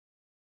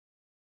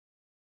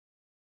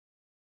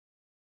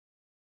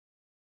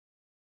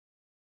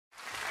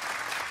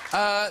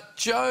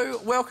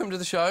Joe, welcome to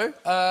the show.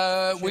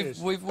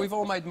 We've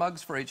all made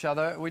mugs for each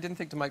other. We didn't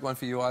think to make one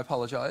for you. I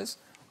apologise.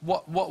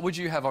 What would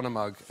you have on a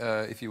mug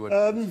if you would?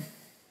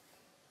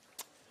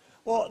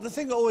 Well, the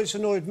thing that always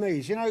annoyed me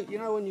is, you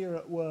know when you're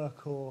at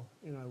work or,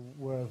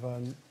 wherever,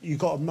 and you've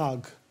got a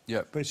mug,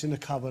 yep, but it's in the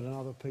cupboard and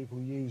other people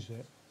use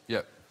it.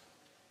 Yep.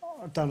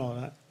 I don't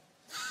like that.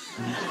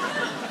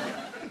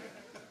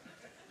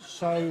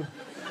 So...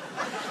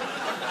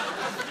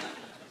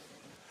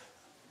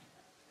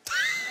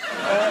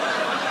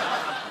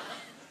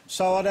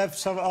 So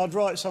I'd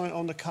write something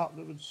on the cup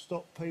that would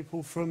stop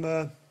people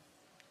from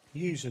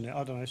using it.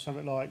 I don't know,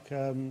 something like,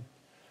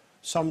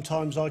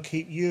 sometimes I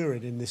keep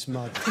urine in this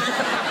mug.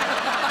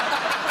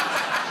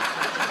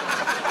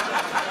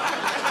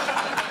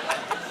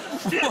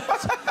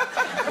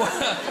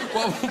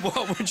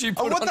 What would you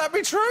put on? Would that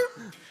be true?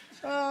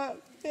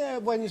 Yeah,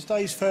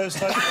 Wednesdays,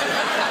 Thursdays.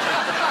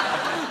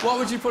 What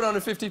would you put on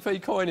a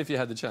 50p coin if you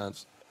had the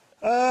chance?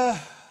 A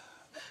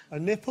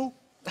nipple.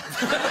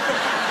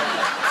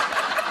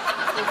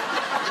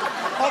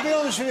 I'll be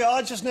honest with you,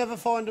 I just never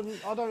find them...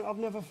 I've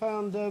never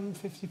found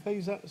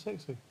 50p's that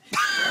sexy.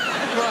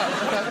 Right,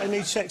 OK. They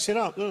need sexing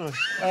up, don't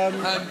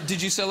they?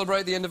 Did you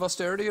celebrate the end of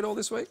austerity at all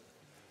this week?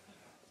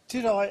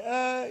 Did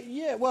I?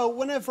 Yeah, well,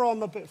 whenever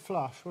I'm a bit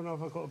flush,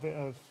 whenever I've got a bit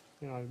of,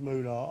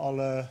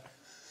 moolah,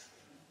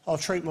 I'll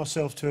treat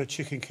myself to a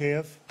chicken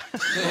Kiev.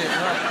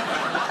 Yeah,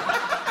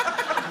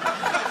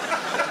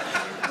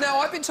 right. Now,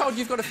 I've been told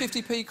you've got a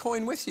 50p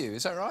coin with you,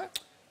 is that right?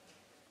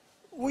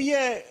 Well,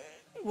 yeah...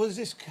 Was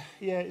this...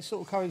 Yeah, it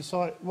sort of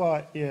coincided...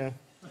 Right, yeah.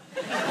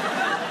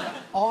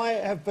 I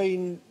have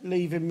been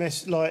leaving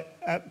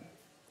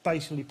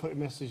basically putting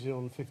messages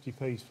on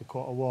 50p's for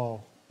quite a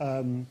while.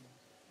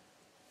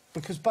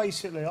 Because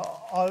basically,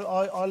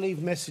 I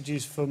leave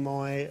messages for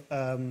my...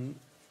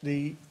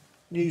 the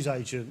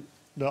newsagent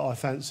that I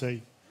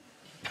fancy.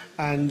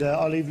 And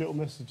I leave little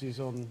messages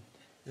on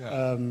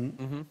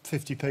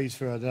 50p's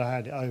for her that I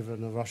hand it over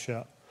and I rush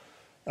out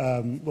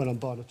when I'm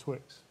buying a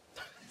Twix.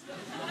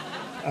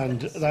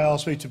 And they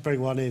asked me to bring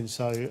one in,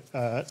 so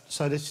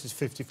this is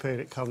 50p and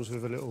it comes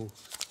with a little...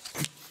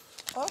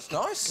 Oh, that's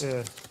nice.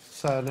 Yeah.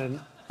 So, and then...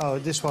 Oh,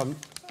 this one,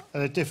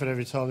 they're different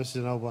every time. This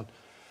is an old one.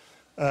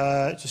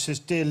 It just says,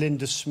 Dear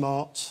Linda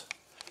Smart.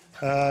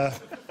 I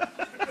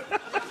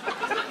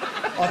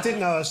didn't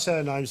know her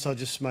surname, so I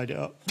just made it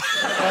up.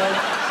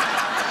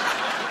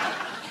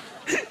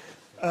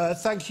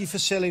 Thank you for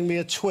selling me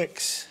a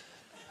Twix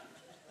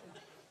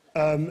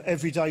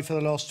every day for the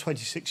last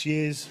 26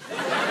 years.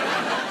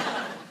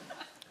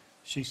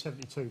 She's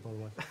 72, by the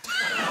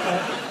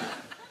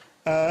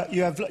way.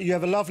 You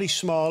have a lovely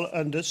smile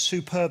and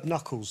superb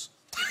knuckles.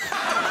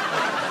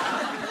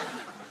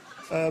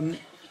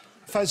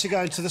 Fancy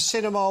going to the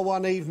cinema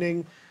one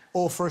evening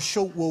or for a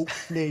short walk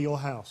near your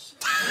house?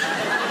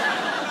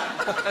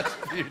 That's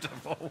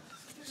beautiful.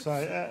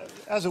 So,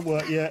 hasn't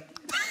worked yet.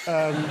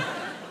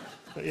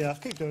 But, yeah,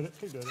 keep doing it,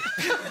 keep doing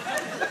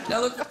it.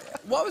 Now, look,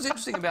 what was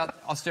interesting about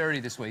austerity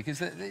this week is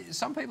that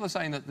some people are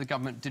saying that the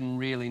government didn't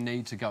really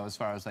need to go as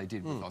far as they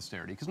did with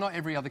austerity, because not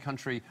every other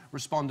country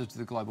responded to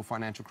the global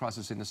financial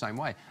crisis in the same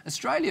way.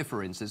 Australia,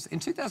 for instance,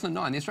 in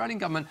 2009, the Australian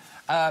government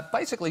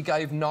basically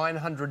gave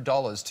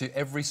 $900 to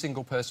every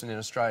single person in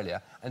Australia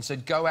and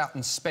said, go out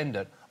and spend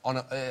it on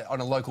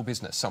a local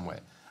business somewhere.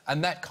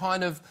 And that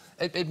kind of...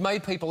 It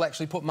made people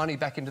actually put money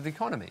back into the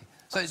economy.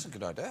 So that's a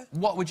good idea.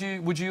 What would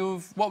you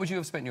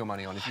have spent your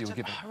money on if you were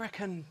given? I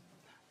reckon...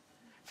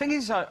 Thing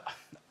is,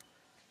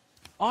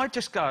 I'd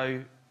just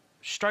go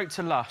straight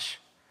to Lush,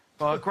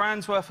 buy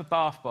 £1,000's worth of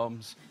bath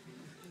bombs,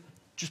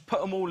 just put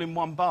them all in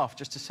one bath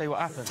just to see what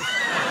happens.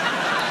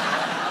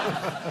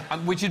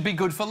 Which would be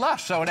good for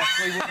Lush, so it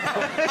actually would...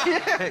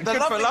 Yeah, the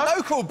lovely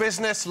local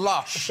business,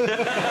 Lush.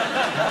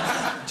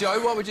 Joe,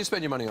 what would you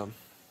spend your money on?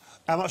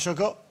 How much I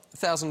got?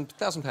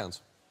 £1,000.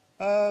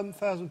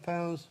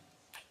 £1,000.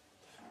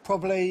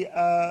 Probably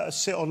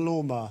sit on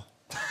lawnmower.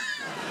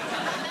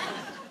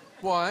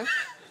 Why?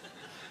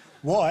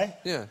 Why?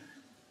 Yeah.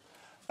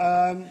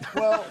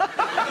 Well,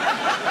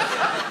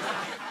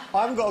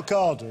 I haven't got a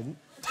garden,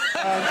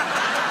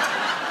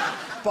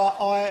 but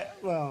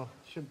well, I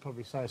shouldn't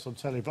probably say this on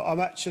telly, but I'm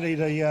actually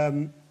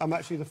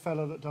the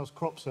fella that does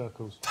crop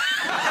circles.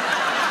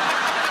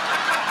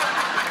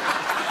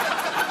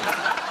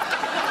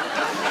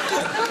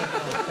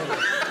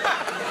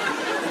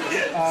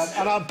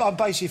 And I'm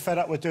basically fed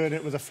up with doing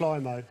it with a fly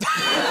mo.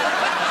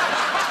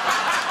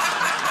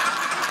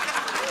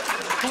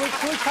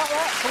 Can we cut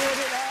that? Can we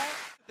edit that?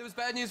 There was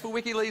bad news for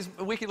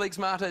WikiLeaks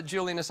martyr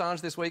Julian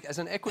Assange this week, as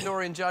an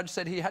Ecuadorian judge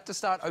said he had to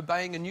start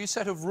obeying a new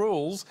set of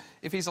rules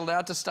if he's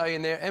allowed to stay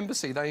in their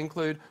embassy. They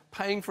include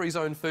paying for his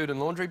own food and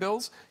laundry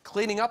bills,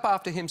 cleaning up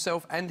after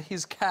himself and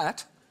his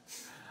cat,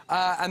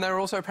 and they were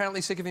also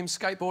apparently sick of him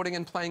skateboarding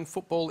and playing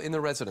football in the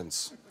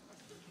residence.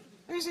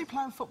 Who's he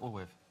playing football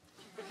with?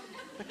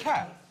 The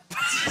cat?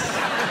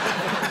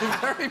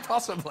 Very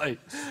possibly.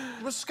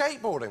 Was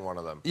skateboarding one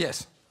of them?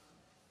 Yes.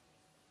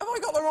 Have I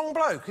got the wrong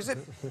bloke? Is it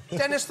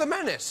Dennis the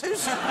Menace?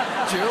 Who's...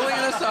 Julian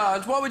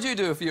Assange. What would you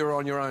do if you were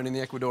on your own in the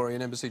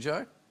Ecuadorian embassy,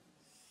 Joe?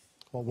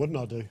 What wouldn't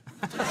I do?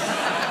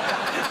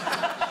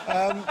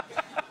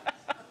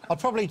 I'd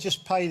probably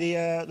just play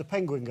the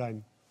penguin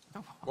game.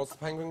 What's the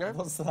penguin game?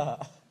 What's that?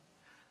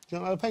 Do you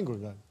not know the penguin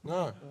game?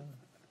 No.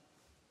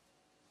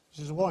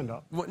 This is a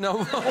wind-up.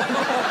 No.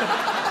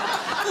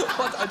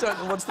 I don't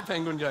know. What's the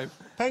penguin game?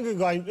 Penguin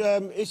game,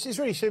 it's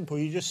really simple.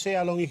 You just see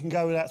how long you can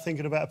go without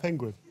thinking about a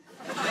penguin.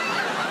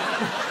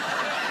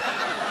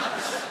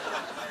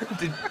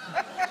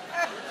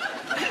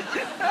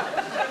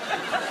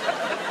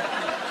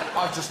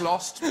 I've just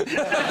lost. Yeah.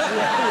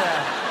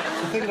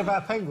 You're thinking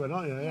about a penguin,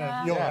 aren't you?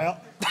 Yeah. You're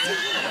out.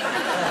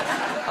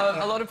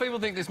 A lot of people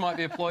think this might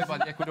be a ploy by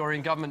the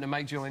Ecuadorian government to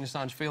make Julian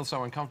Assange feel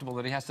so uncomfortable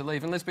that he has to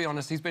leave. And let's be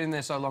honest, he's been in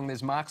there so long,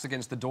 there's marks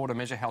against the door to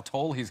measure how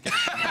tall he's getting.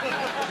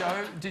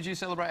 Joe, did you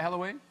celebrate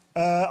Halloween?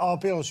 I'll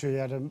be honest with you,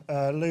 Adam.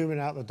 Looming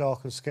out the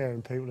dark and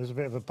scaring people is a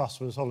bit of a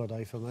busman's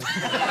holiday for me.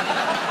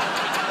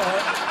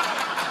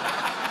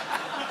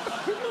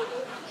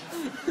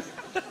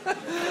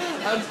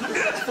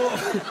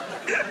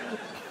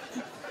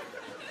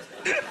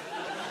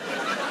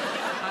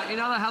 In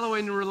other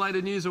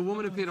Halloween-related news, a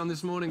woman appeared on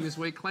This Morning this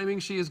week claiming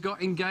she has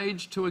got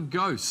engaged to a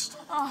ghost.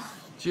 Oh.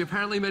 She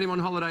apparently met him on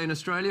holiday in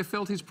Australia,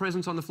 felt his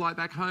presence on the flight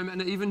back home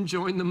and even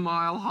joined the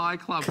Mile High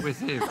Club with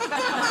him. He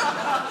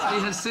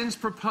has since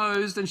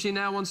proposed and she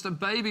now wants a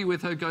baby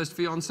with her ghost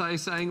fiancé,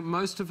 saying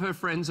most of her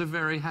friends are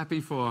very happy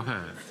for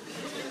her.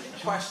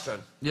 Question.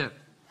 Yeah.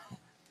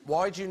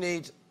 Why do you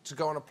need to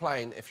go on a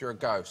plane if you're a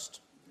ghost?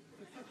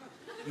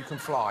 You can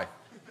fly.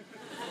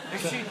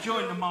 If she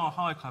joined the Mile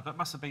High Club, that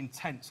must have been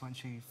tense when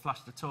she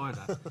flushed the toilet.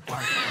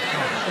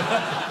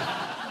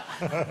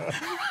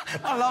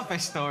 I love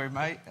this story,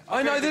 mate.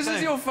 I know, this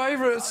is your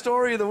favourite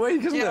story of the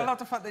week, isn't it? Yeah, I love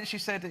the fact that she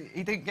said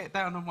he didn't get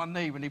down on one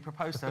knee when he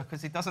proposed to her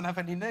because he doesn't have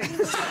any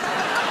knees.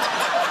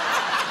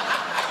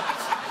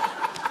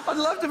 I'd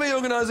love to be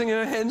organising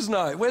her hen's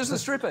night. Where's the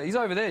stripper? He's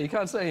over there, you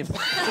can't see him.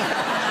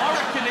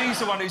 I reckon he's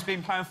the one who's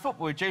been playing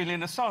football with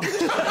Julian Assange.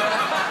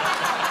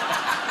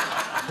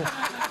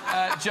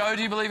 Joe,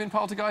 do you believe in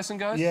poltergeists and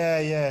ghosts? Yeah,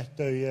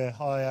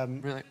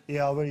 Really?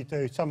 Yeah, I really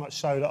do. So much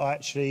so that I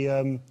actually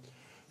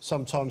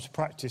sometimes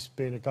practice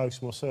being a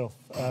ghost myself.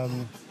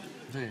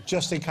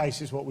 Just in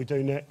case it's what we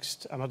do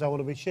next, and I don't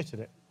want to be shit at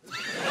it.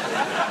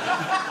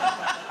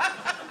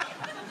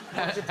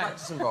 What does your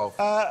practice involve?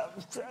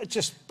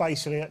 Just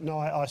basically at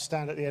night, I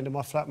stand at the end of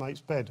my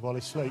flatmate's bed while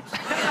he sleeps.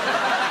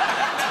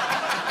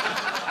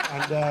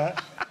 And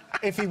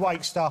if he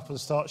wakes up and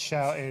starts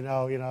shouting,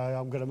 oh, you know,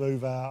 I'm going to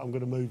move out, I'm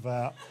going to move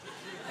out,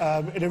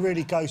 in a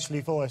really ghostly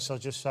voice, I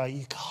just say,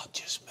 you can't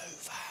just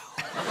move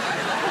out.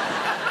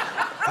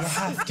 You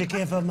have to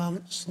give a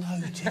month's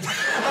notice.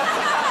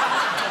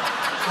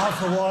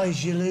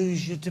 Otherwise, you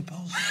lose your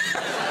deposit.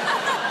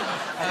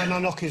 And I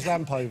knock his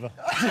lamp over.